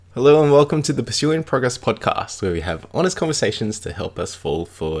Hello and welcome to the Pursuing Progress podcast, where we have honest conversations to help us fall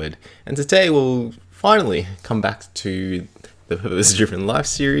forward. And today we'll finally come back to the Purpose Driven Life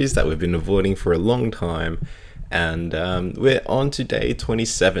series that we've been avoiding for a long time. And we're on to day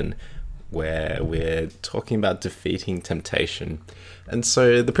 27, where we're talking about defeating temptation. And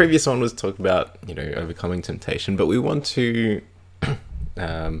so the previous one was talking about, overcoming temptation, but we want to...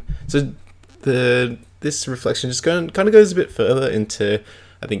 this reflection just kind of goes a bit further into,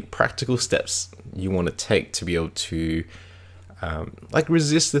 I think, practical steps you want to take to be able to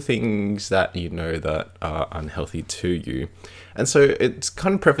resist the things that you know that are unhealthy to you. And so it's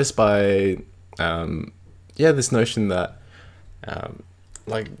kind of prefaced by this notion that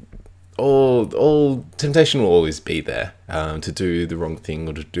all temptation will always be there, to do the wrong thing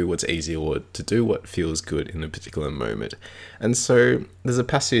or to do what's easy or to do what feels good in a particular moment. And so there's a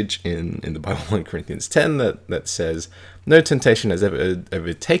passage in the Bible, 1 Corinthians 10, that says, "No temptation has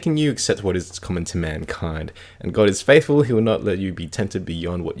ever taken you except what is common to mankind. And God is faithful. He will not let you be tempted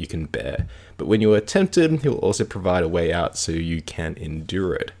beyond what you can bear. But when you are tempted, he will also provide a way out so you can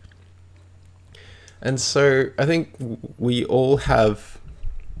endure it." And so I think we all have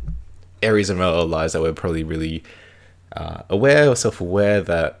areas in our lives that we're probably really aware or self-aware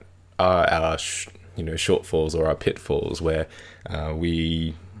that are our shortfalls or our pitfalls, where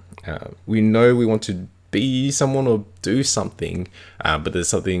we know we want to be someone or do something, but there's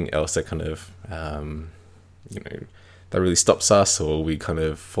something else that kind of that really stops us, or we kind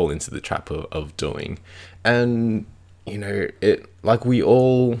of fall into the trap of doing. And we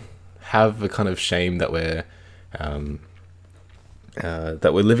all have a kind of shame that we're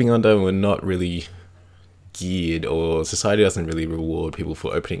living under, and we're not really geared, or society doesn't really reward people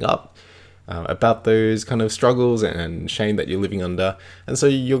for opening up about those kind of struggles and shame that you're living under. And so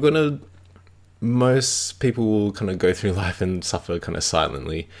most people will kind of go through life and suffer kind of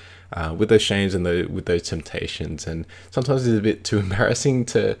silently with those shames and with those temptations. And sometimes it's a bit too embarrassing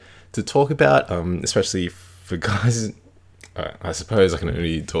to talk about, especially for guys. I suppose I can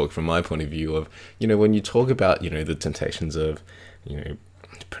only talk from my point of view of, when you talk about, the temptations of,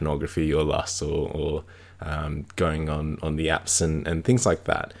 pornography or lust or going on the apps and things like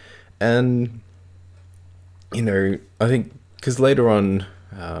that. And, I think because later on,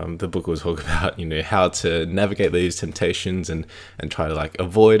 the book will talk about, how to navigate these temptations and try to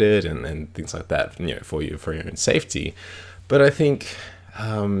avoid it and things like that, for your own safety. But I think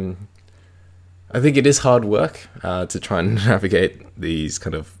it is hard work to try and navigate these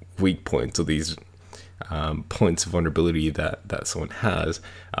kind of weak points, or these points of vulnerability that someone has,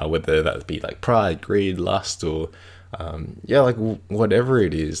 whether that be pride, greed, lust, or whatever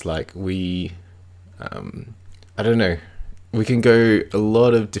it is. I don't know, we can go a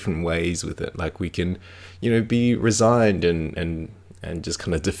lot of different ways with it. We can be resigned and just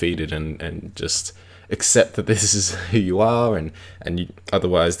kind of defeated and just accept that this is who you are, and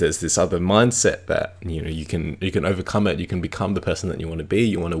otherwise there's this other mindset that you can overcome it. You can become the person that you want to be.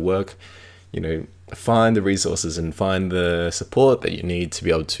 You want to work, find the resources and find the support that you need to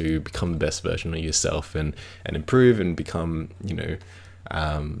be able to become the best version of yourself and improve and become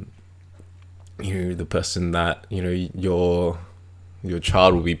the person that your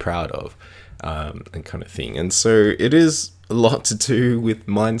child will be proud of, and kind of thing. And so it is a lot to do with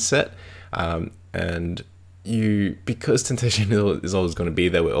mindset, and because temptation is always going to be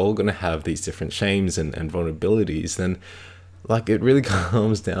there, we're all going to have these different shames and vulnerabilities. Then it really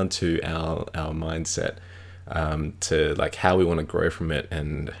comes down to our mindset, to how we want to grow from it,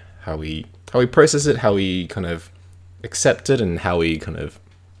 and how we process it, how we kind of accept it, and how we kind of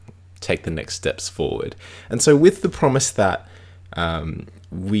take the next steps forward. And so with the promise that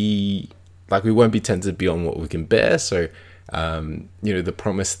we won't be tempted beyond what we can bear, so the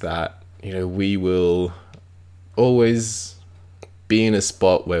promise that we will always be in a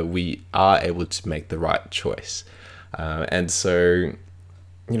spot where we are able to make the right choice. And so,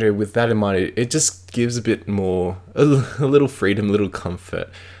 with that in mind, it just gives a bit more, a little freedom, a little comfort,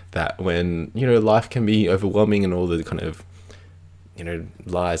 that when, life can be overwhelming and all the kind of,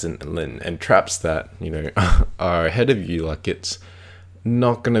 lies and traps that, are ahead of you, it's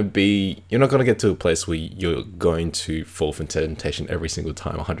not going to be, you're not going to get to a place where you're going to fall for temptation every single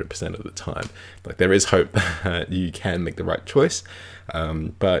time, 100% of the time. There is hope that you can make the right choice.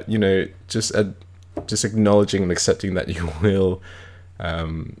 But, just acknowledging and accepting that you will,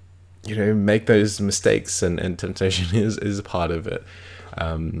 make those mistakes, and temptation is a part of it,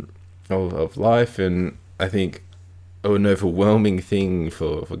 of life. And I think an overwhelming thing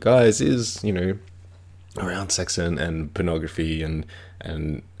for guys is, around sex and pornography and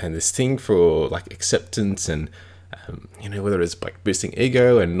this thing for acceptance and Whether it's like boosting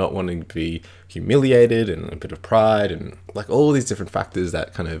ego and not wanting to be humiliated, and a bit of pride, and like all these different factors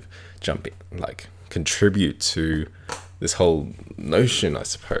that kind of contribute to this whole notion, I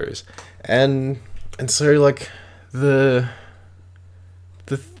suppose. And so like the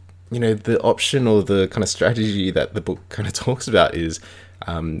option or the kind of strategy that the book kind of talks about is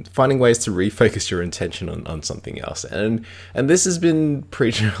finding ways to refocus your intention on something else. And this has been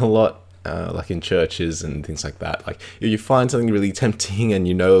preached a lot, like in churches and things like that. Like if you find something really tempting and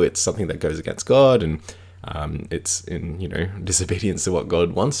it's something that goes against God, and it's in disobedience to what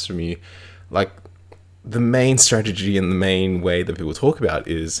God wants from you, like the main strategy and the main way that people talk about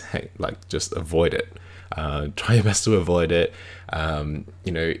is, hey, like just avoid it. Try your best to avoid it.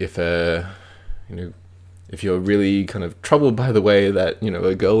 If you're really kind of troubled by the way that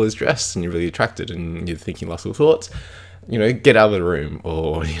a girl is dressed and you're really attracted and you're thinking lustful thoughts, get out of the room,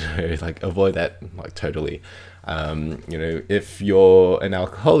 or like avoid that like totally. If you're an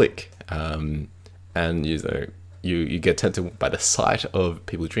alcoholic, and you get tempted by the sight of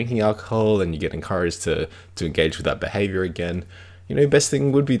people drinking alcohol, and you get encouraged to engage with that behavior again, best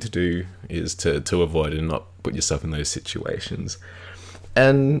thing would be to do is to avoid and not put yourself in those situations.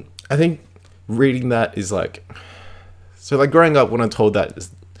 And I think reading that is like, so like growing up, when I'm told that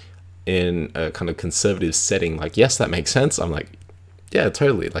in a kind of conservative setting, like, yes, that makes sense. I'm like, yeah,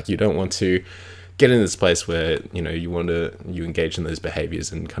 totally. Like, you don't want to get in this place where, you engage in those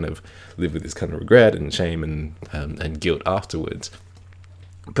behaviors and kind of live with this kind of regret and shame and guilt afterwards.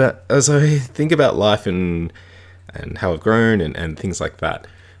 But as I think about life and how I've grown and things like that,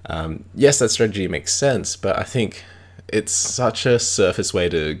 yes, that strategy makes sense, but I think it's such a surface way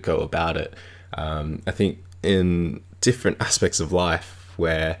to go about it. I think in different aspects of life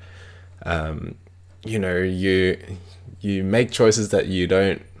where, you make choices that you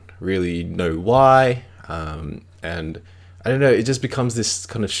don't really know why, and I don't know, it just becomes this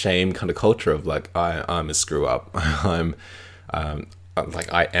kind of shame kind of culture of like, I'm a screw up. I'm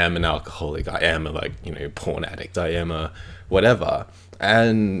like, I am an alcoholic. I am a porn addict. I am a whatever.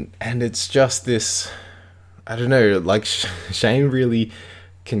 And it's just this, I don't know, like shame really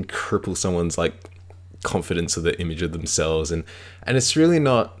can cripple someone's like confidence or the image of themselves. And it's really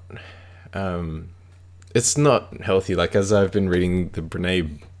not, it's not healthy. Like, as I've been reading the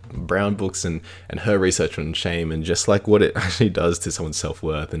Brene Brown books and her research on shame and just like what it actually does to someone's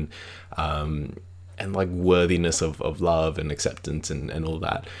self-worth and like worthiness of love and acceptance and all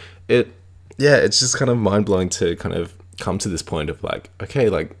that, it's just kind of mind-blowing to kind of come to this point of like, okay,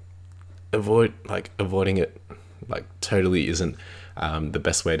 like avoiding it like totally isn't the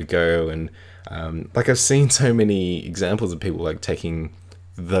best way to go. And like I've seen so many examples of people like taking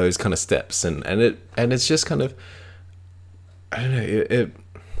those kind of steps and it's just kind of, I don't know, it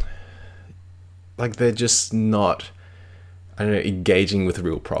like they're just not, I don't know, engaging with a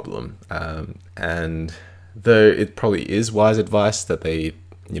real problem. And though it probably is wise advice that they,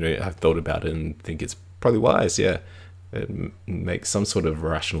 have thought about it and think it's probably wise, yeah, it makes some sort of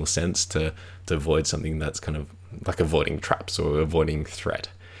rational sense to avoid something that's kind of like avoiding traps or avoiding threat.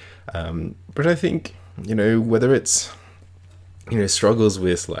 But I think, whether it's, struggles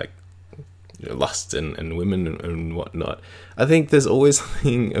with like lust and women and whatnot, I think there's always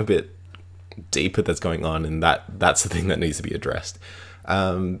something a bit deeper that's going on, and that's the thing that needs to be addressed.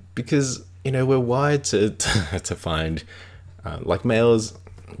 Because we're wired to find like males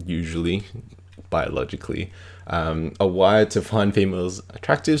usually biologically are wired to find females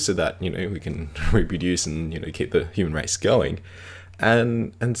attractive so that we can reproduce and keep the human race going.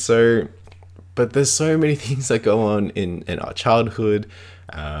 And so, but there's so many things that go on in our childhood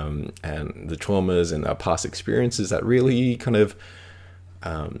and the traumas and our past experiences that really kind of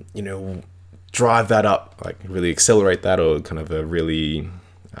drive that up, like really accelerate that, or kind of really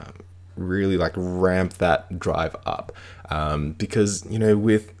like ramp that drive up. Because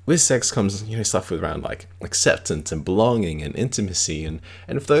with sex comes stuff around like acceptance and belonging and intimacy, and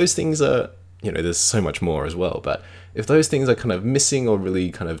if those things are there's so much more as well, but if those things are kind of missing or really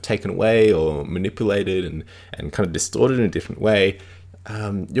kind of taken away or manipulated and kind of distorted in a different way,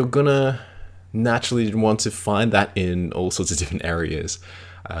 you're gonna naturally want to find that in all sorts of different areas.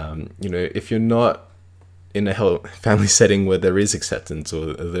 If you're not in a family setting where there is acceptance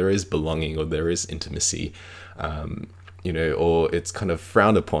or there is belonging or there is intimacy, or it's kind of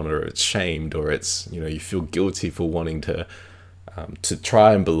frowned upon or it's shamed or it's, you feel guilty for wanting to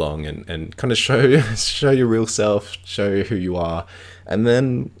try and belong and kind of show your real self, show who you are. And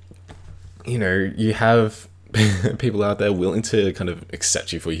then, you have people out there willing to kind of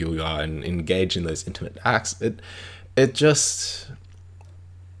accept you for who you are and engage in those intimate acts.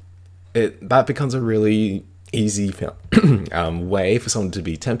 That becomes a really easy way for someone to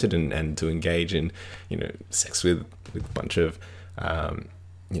be tempted and to engage in, sex with a bunch of,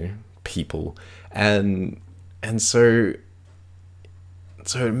 people. And so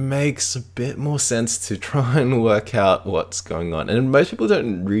it makes a bit more sense to try and work out what's going on. And most people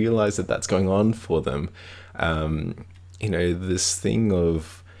don't realize that that's going on for them. This thing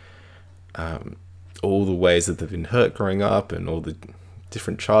of all the ways that they've been hurt growing up and all the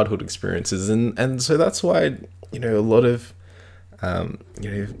different childhood experiences. And so that's why, a lot of,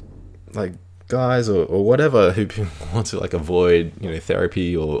 like guys or whatever who want to like avoid,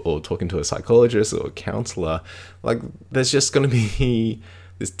 therapy or talking to a psychologist or a counselor, like there's just going to be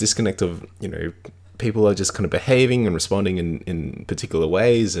this disconnect of, people are just kind of behaving and responding in particular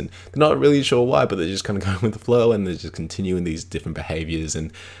ways, and they're not really sure why, but they're just kind of going with the flow, and they're just continuing these different behaviors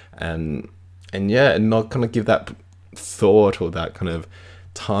and not kind of give that thought or that kind of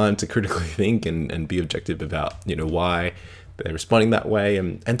time to critically think and be objective about, why they're responding that way,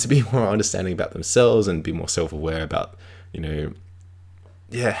 and to be more understanding about themselves and be more self-aware about,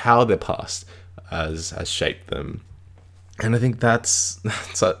 how their past has shaped them. And I think that's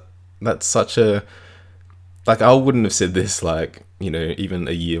such a, like, I wouldn't have said this like, even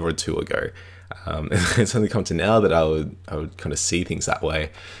a year or two ago. It's only come to now that I would kind of see things that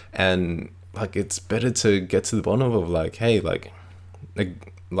way. And like, it's better to get to the bottom of like, hey, like,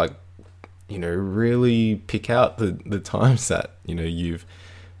 really pick out the times that, you've,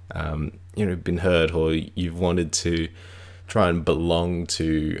 been hurt, or you've wanted to try and belong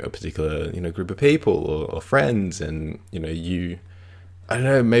to a particular, group of people or friends. And, I don't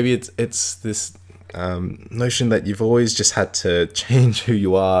know, maybe it's this notion that you've always just had to change who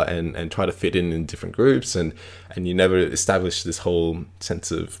you are and try to fit in different groups, and you never establish this whole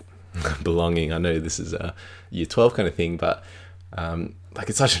sense of belonging. I know this is a year 12 kind of thing, but like,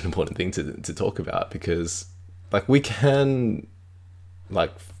 it's such an important thing to talk about, because like, we can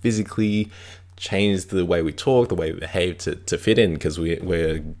like physically change the way we talk, the way we behave to fit in, because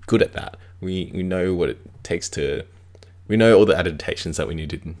we're good at that. We know what it takes we know all the adaptations that we need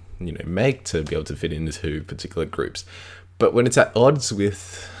to make to be able to fit into particular groups. But when it's at odds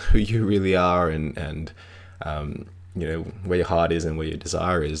with who you really are and where your heart is and where your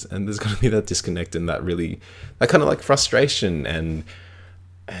desire is, and there's going to be that disconnect and that kind of like frustration and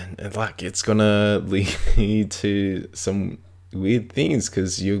like, it's gonna lead to some weird things,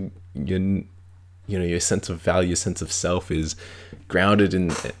 because your sense of value, your sense of self is grounded in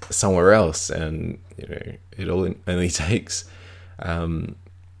somewhere else, and it only takes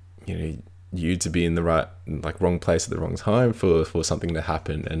you to be in the wrong place at the wrong time for something to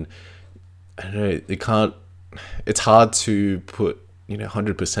happen. And I don't know, it's hard to put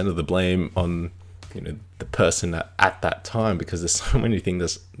 100% of the blame on the person at that time, because there's so many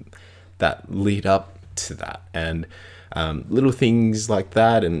things that lead up to that, and little things like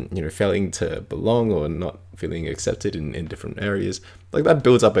that, and failing to belong or not feeling accepted in different areas, like that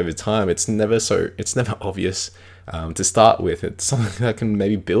builds up over time. It's never obvious to start with. It's something that can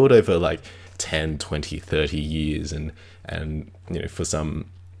maybe build over like 10, 20, 30 years, and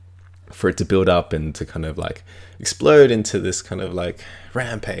for it to build up and to kind of like explode into this kind of like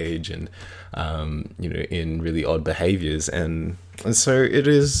rampage and in really odd behaviors. And so it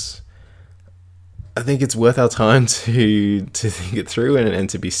is, I think it's worth our time to think it through and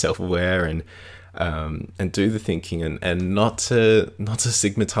to be self-aware and do the thinking and not to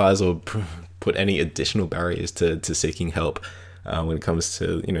stigmatize or put any additional barriers to seeking help when it comes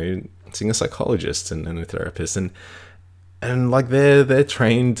to seeing a psychologist and a therapist, and like they're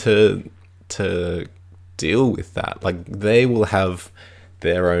trained to deal with that. Like, they will have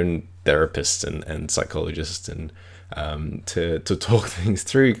their own therapists and psychologists and to talk things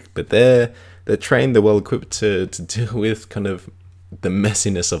through, but they're trained, they're well equipped to deal with kind of the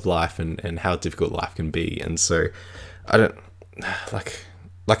messiness of life and how difficult life can be. And so I don't like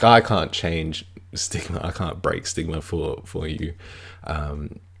I can't change stigma, I can't break stigma for you.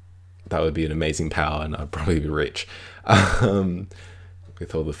 That would be an amazing power, and I'd probably be rich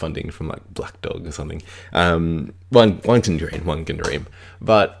with all the funding from like Black Dog or something. One can dream,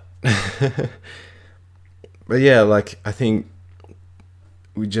 but but yeah, like, I think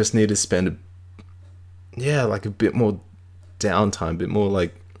we just need to spend a bit more downtime, a bit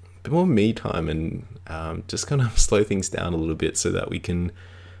more me time, and just kind of slow things down a little bit so that we can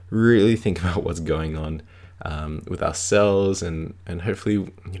really think about what's going on with ourselves, and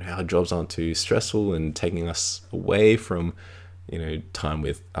hopefully our jobs aren't too stressful and taking us away from time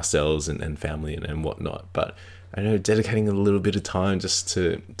with ourselves and family and whatnot. But I know dedicating a little bit of time just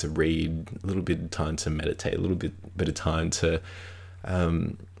to read, a little bit of time to meditate, a little bit of time to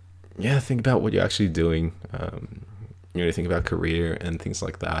yeah, think about what you're actually doing. Think about career and things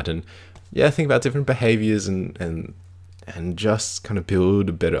like that, and yeah, think about different behaviors and just kind of build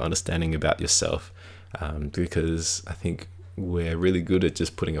a better understanding about yourself. Because I think we're really good at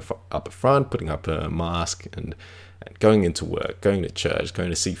just putting up a front, putting up a mask, and going into work, going to church, going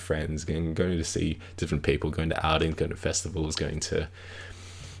to see friends, going to see different people, going to outings, going to festivals, going to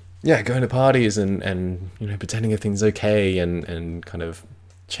parties, and pretending everything's okay, and kind of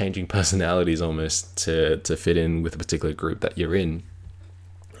changing personalities almost to fit in with a particular group that you're in.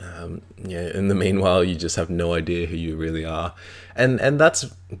 In the meanwhile, you just have no idea who you really are, and that's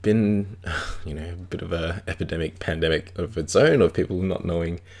been, a bit of a pandemic of its own, of people not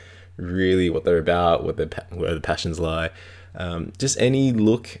knowing really what they're about, where the passions lie. Just any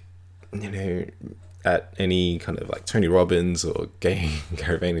look, at any kind of like Tony Robbins or Gary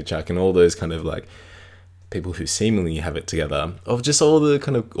Vaynerchuk and all those kind of like people who seemingly have it together, of just all the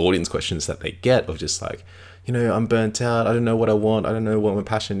kind of audience questions that they get, of just like, I'm burnt out, I don't know what I want, I don't know what my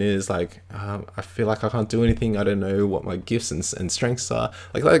passion is, like, I feel like I can't do anything, I don't know what my gifts and strengths are.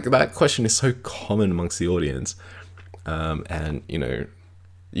 Like that question is so common amongst the audience. And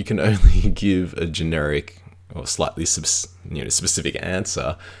you can only give a generic or slightly specific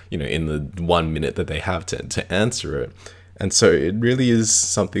answer, in the 1 minute that they have to answer it. And so it really is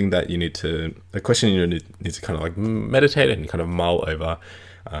something that a question you need to kind of like meditate and kind of mull over.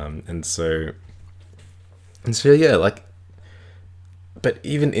 And so yeah, like, but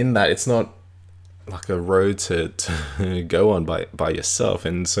even in that, it's not like a road to go on by yourself.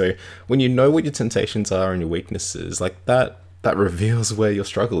 And so when you know what your temptations are and your weaknesses, like that reveals where your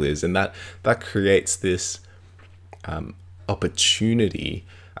struggle is, and that creates this opportunity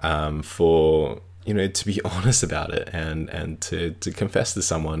for to be honest about it, and to confess to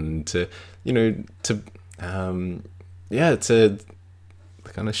someone, to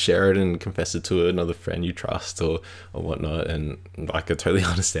kind of share it and confess it to another friend you trust or whatnot. And like, I totally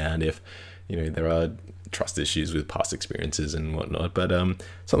understand if there are trust issues with past experiences and whatnot, but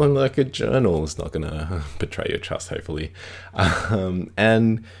something like a journal is not gonna betray your trust, hopefully.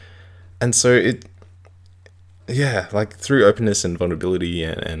 And so it, like, through openness and vulnerability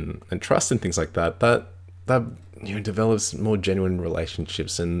and trust and things like that develops more genuine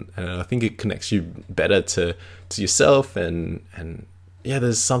relationships, and I think it connects you better to yourself, and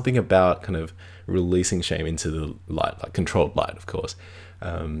there's something about kind of releasing shame into the light, like controlled light, of course,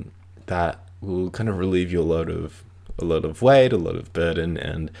 that will kind of relieve you a lot of weight, a lot of burden,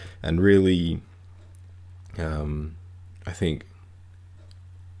 and really, I think,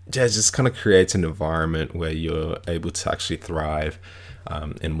 just kind of creates an environment where you're able to actually thrive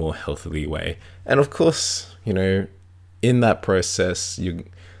in a more healthily way. And of course, in that process, you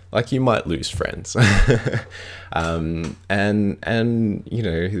might lose friends. And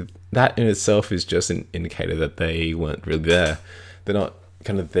that in itself is just an indicator that they weren't really there. They're not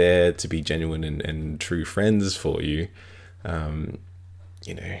kind of there to be genuine and true friends for you. And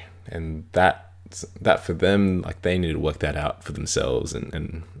that for them, like, they need to work that out for themselves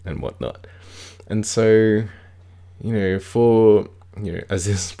and whatnot. And so, as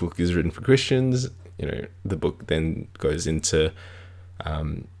this book is written for Christians, the book then goes into,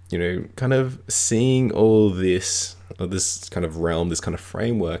 kind of seeing all this, or this kind of realm, this kind of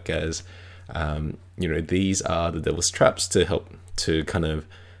framework as, these are the devil's traps to help to kind of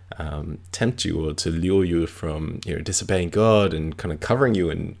tempt you, or to lure you from disobeying God, and kind of covering you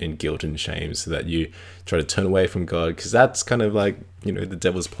in guilt and shame, so that you try to turn away from God, because that's kind of like the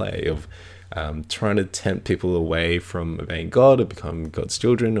devil's play of trying to tempt people away from obeying God or become God's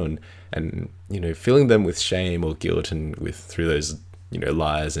children, and filling them with shame or guilt, and through those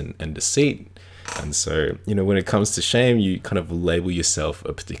lies and deceit. And so when it comes to shame, you kind of label yourself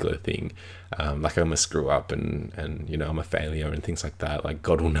a particular thing, like, I'm a screw up, and I'm a failure, and things like that, like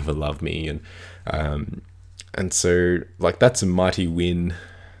God will never love me, and so, like, that's a mighty win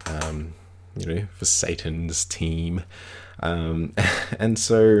for Satan's team. And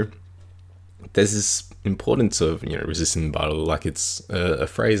so there's this importance of resisting the battle, like it's a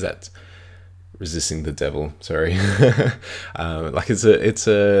phrase that's resisting the devil, sorry. Like, it's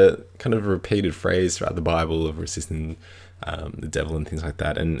a kind of a repeated phrase throughout the Bible of resisting the devil and things like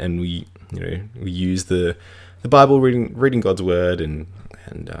that, and we use the Bible, reading God's word, and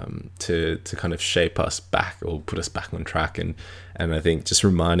to kind of shape us back, or put us back on track, and I think just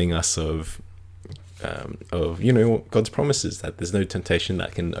reminding us of God's promises, that there's no temptation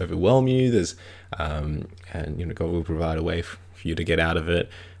that can overwhelm you. There's and God will provide a way for you to get out of it.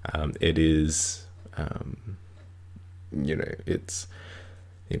 It is it's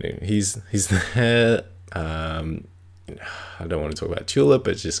he's there. I don't want to talk about Tulip,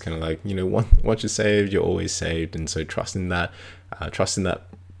 but it's just kind of like, once you're saved, you're always saved. And so trust in that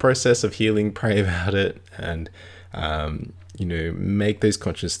process of healing, pray about it, and, make those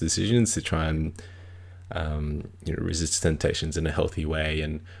conscious decisions to try and, resist temptations in a healthy way.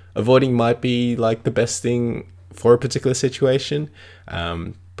 And avoiding might be like the best thing for a particular situation.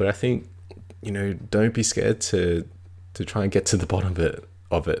 But I think, don't be scared to try and get to the bottom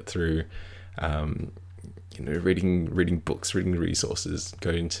of it through, reading books, reading resources,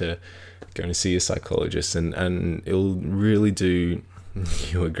 going to see a psychologist, and it'll really do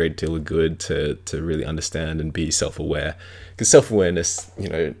you a great deal of good to really understand and be self-aware, because self-awareness,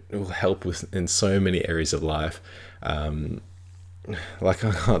 it will help in so many areas of life. Like,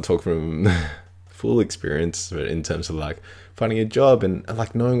 I can't talk from full experience, but in terms of like finding a job and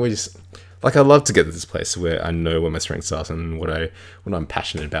like knowing where like, I love to get to this place where I know where my strengths are and what I'm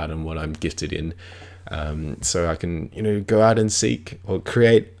passionate about and what I'm gifted in. So I can, go out and seek or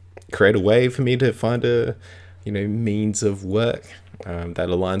create a way for me to find a means of work that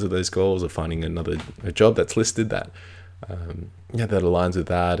aligns with those goals, of finding a job that's listed that aligns with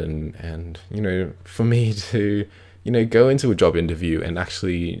that, and for me to go into a job interview and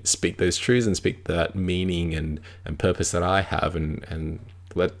actually speak those truths and speak that meaning and purpose that I have, and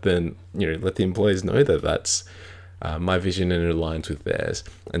let the employers know that that's my vision and it aligns with theirs.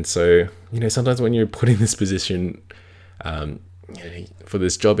 And so, sometimes when you're put in this position for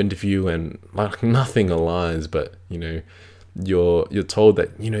this job interview and like nothing aligns, but you're told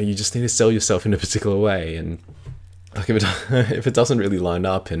that you just need to sell yourself in a particular way, and like if it doesn't really line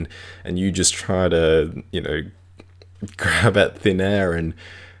up, and you just try to grab at thin air and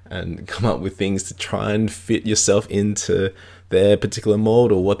come up with things to try and fit yourself into their particular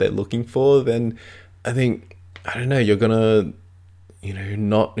mold or what they're looking for, then I think, I don't know, you're gonna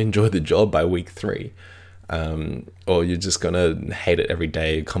not enjoy the job by week 3, or you're just gonna hate it every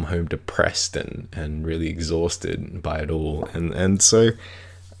day, come home depressed and really exhausted by it all. And so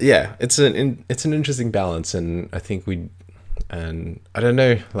yeah, it's an interesting balance, and I think I don't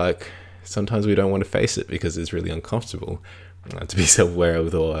know, like, sometimes we don't want to face it because it's really uncomfortable to be self-aware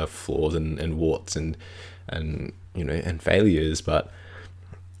with all our flaws and warts and failures. But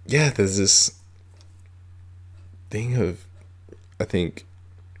yeah, there's this thing of, I think,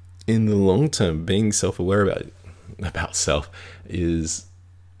 in the long term, being self-aware about self is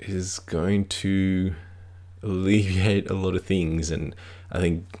going to alleviate a lot of things, and I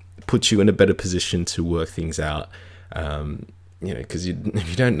think puts you in a better position to work things out. Because if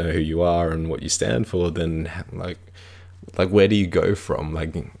you don't know who you are and what you stand for, then like where do you go from?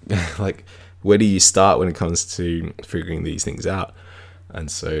 Like where do you start when it comes to figuring these things out? And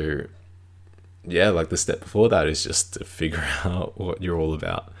so, yeah, like the step before that is just to figure out what you're all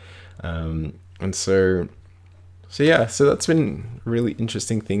about. And so that's been a really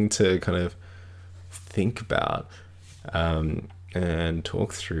interesting thing to kind of think about and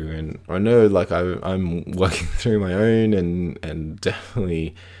talk through. And I know, like, I'm working through my own and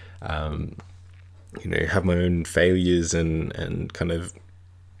definitely have my own failures and kind of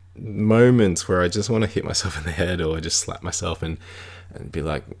moments where I just want to hit myself in the head or just slap myself and be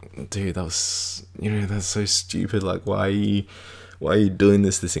like, dude, that was, that's so stupid. Like, why are you doing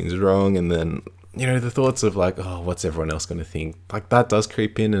this? This thing's wrong. And then, the thoughts of like, oh, what's everyone else going to think? Like, that does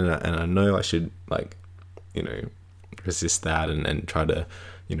creep in, and I know I should, like, resist that and try to,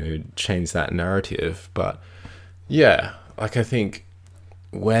 change that narrative. But yeah, like, I think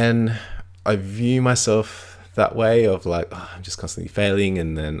when I view myself that way of like, oh, I'm just constantly failing,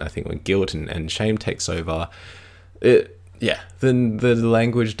 and then I think when guilt and shame takes over, then the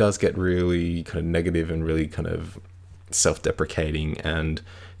language does get really kind of negative and really kind of self-deprecating, and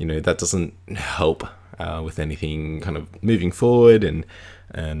that doesn't help with anything kind of moving forward, and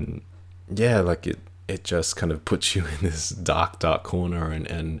yeah, like it just kind of puts you in this dark corner,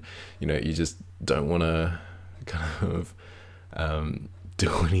 and you just don't want to kind of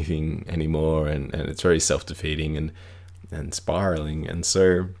do anything anymore, and it's very self-defeating and spiraling. And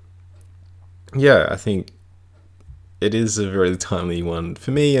so yeah, I think it is a very timely one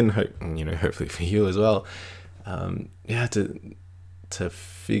for me, and hopefully for you as well. To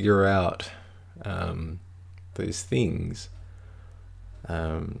figure out those things,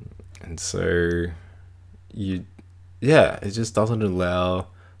 and so it just doesn't allow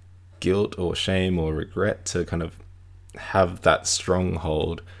guilt or shame or regret to kind of have that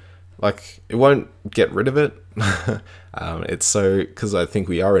stronghold. Like, it won't get rid of it. It's so, because I think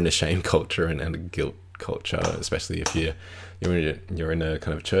we are in a shame culture and a guilt culture, especially if you're in a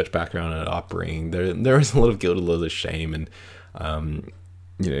kind of church background and upbringing. There is a lot of guilt, a lot of shame, and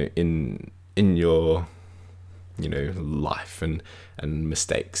in your life and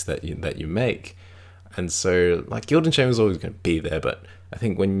mistakes that you make. And so, like, guilt and shame is always going to be there, but I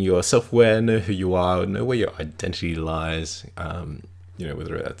think when you're self-aware, know who you are, know where your identity lies,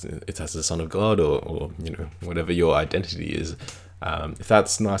 whether it's as a son of God or whatever your identity is, if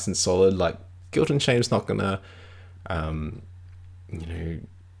that's nice and solid, like, guilt and shame is not going to,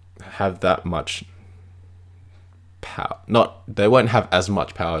 have that much power. They won't have as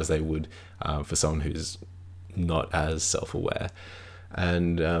much power as they would for someone who's not as self-aware.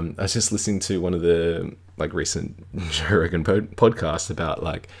 And I was just listening to one of the recent Joe Rogan podcasts about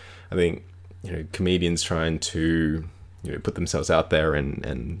I think comedians trying to put themselves out there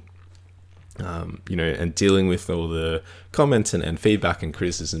and dealing with all the comments and feedback and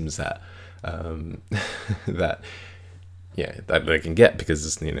criticisms that that they can get,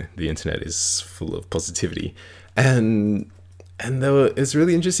 because the internet is full of positivity, and it's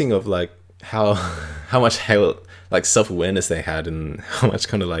really interesting of how much self-awareness they had, and how much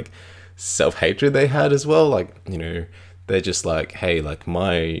kind of self-hatred they had as well. They're just hey,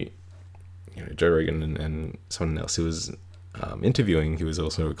 my Joe Rogan and someone else who was interviewing, who was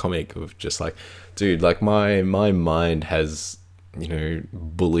also a comic, of just dude, my mind has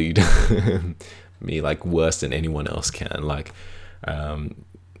bullied me worse than anyone else can.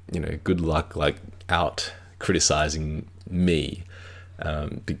 Good luck out criticizing me,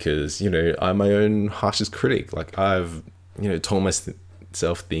 because I'm my own harshest critic. I've told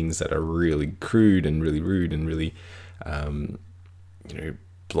myself things that are really crude and really rude and really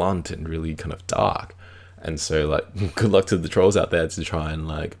blunt and really kind of dark. And so good luck to the trolls out there to try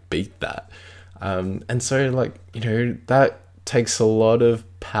and beat that. And so that takes a lot of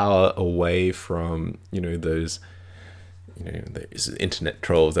power away from those internet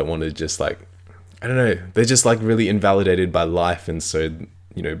trolls that want to just I don't know, they're just really invalidated by life, and so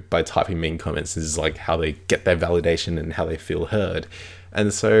by typing mean comments is how they get their validation and how they feel heard.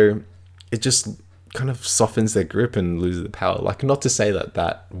 And so it just kind of softens their grip and loses the power. Not to say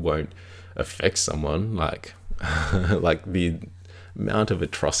that won't affect someone, the amount of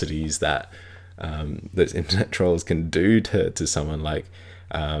atrocities that those internet trolls can do to someone.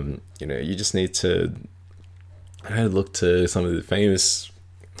 You just need to look to some of the famous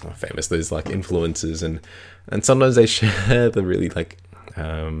those influencers, and sometimes they share the really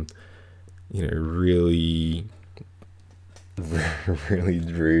really really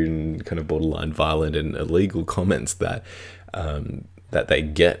rude and kind of borderline violent and illegal comments that they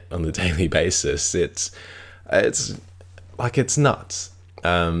get on the daily basis. It's nuts.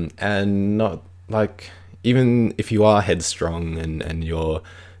 And not even if you are headstrong and you're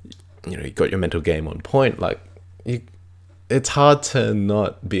you got your mental game on point, it's hard to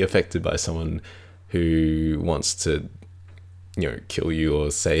not be affected by someone who wants to kill you, or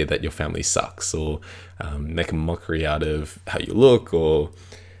say that your family sucks, or make a mockery out of how you look, or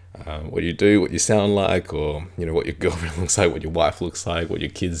what you do, what you sound like, or what your girlfriend looks like, what your wife looks like, what your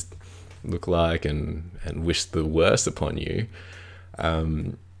kids look like, and wish the worst upon you.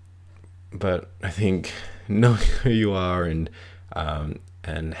 But I think knowing who you are and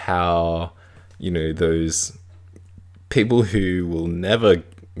how those people who will never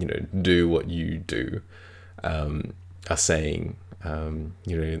do what you do are saying,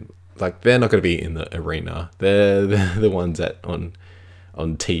 they're not going to be in the arena. They're the ones that on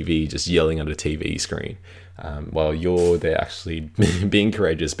TV just yelling at a TV screen, while you're there actually being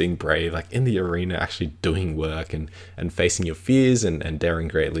courageous, being brave, in the arena, actually doing work and facing your fears and daring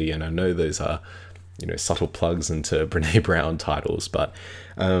greatly. And I know those are subtle plugs into Brene Brown titles, but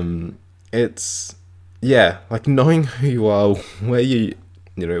it's knowing who you are, where you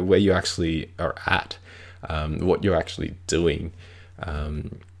actually are at, what you're actually doing,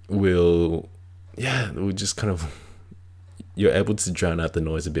 will just kind of, you're able to drown out the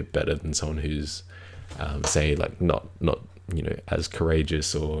noise a bit better than someone who's say not as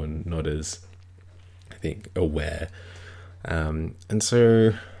courageous, or not as, I think, aware. And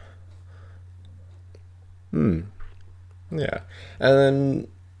so and then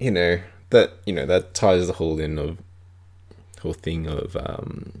that ties the whole thing of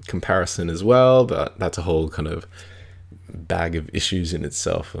comparison as well, but that's a whole kind of bag of issues in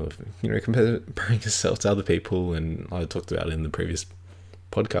itself, of comparing yourself to other people. And I talked about it in the previous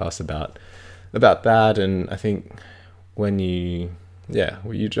podcast about that. And I think when you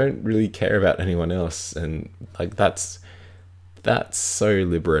don't really care about anyone else, and that's so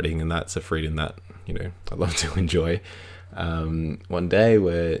liberating, and that's a freedom that I love to enjoy one day,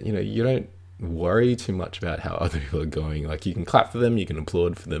 where you don't worry too much about how other people are going. You can clap for them, you can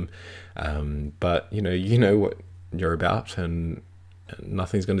applaud for them, but you know what you're about, and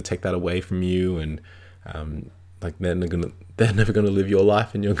nothing's going to take that away from you. And like they're never gonna live your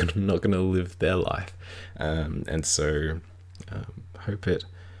life, and you're not gonna live their life. And so hope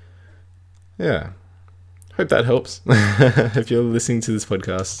that helps. If you're listening to this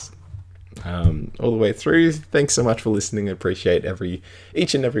podcast all the way through, thanks so much for listening. I appreciate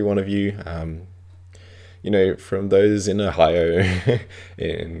each and every one of you. From those in Ohio,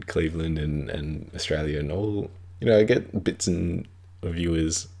 in Cleveland, and Australia, and all, I get bits and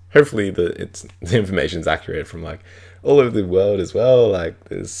viewers. Hopefully the information's accurate from like all over the world as well. Like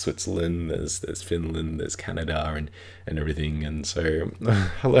there's Switzerland, there's Finland, there's Canada, and everything. And so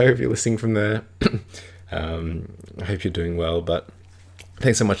hello if you're listening from there. I hope you're doing well, but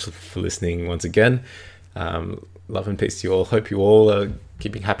thanks so much for listening once again. Love and peace to you all. Hope you all are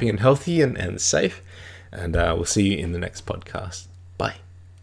keeping happy and healthy and safe. And we'll see you in the next podcast. Bye.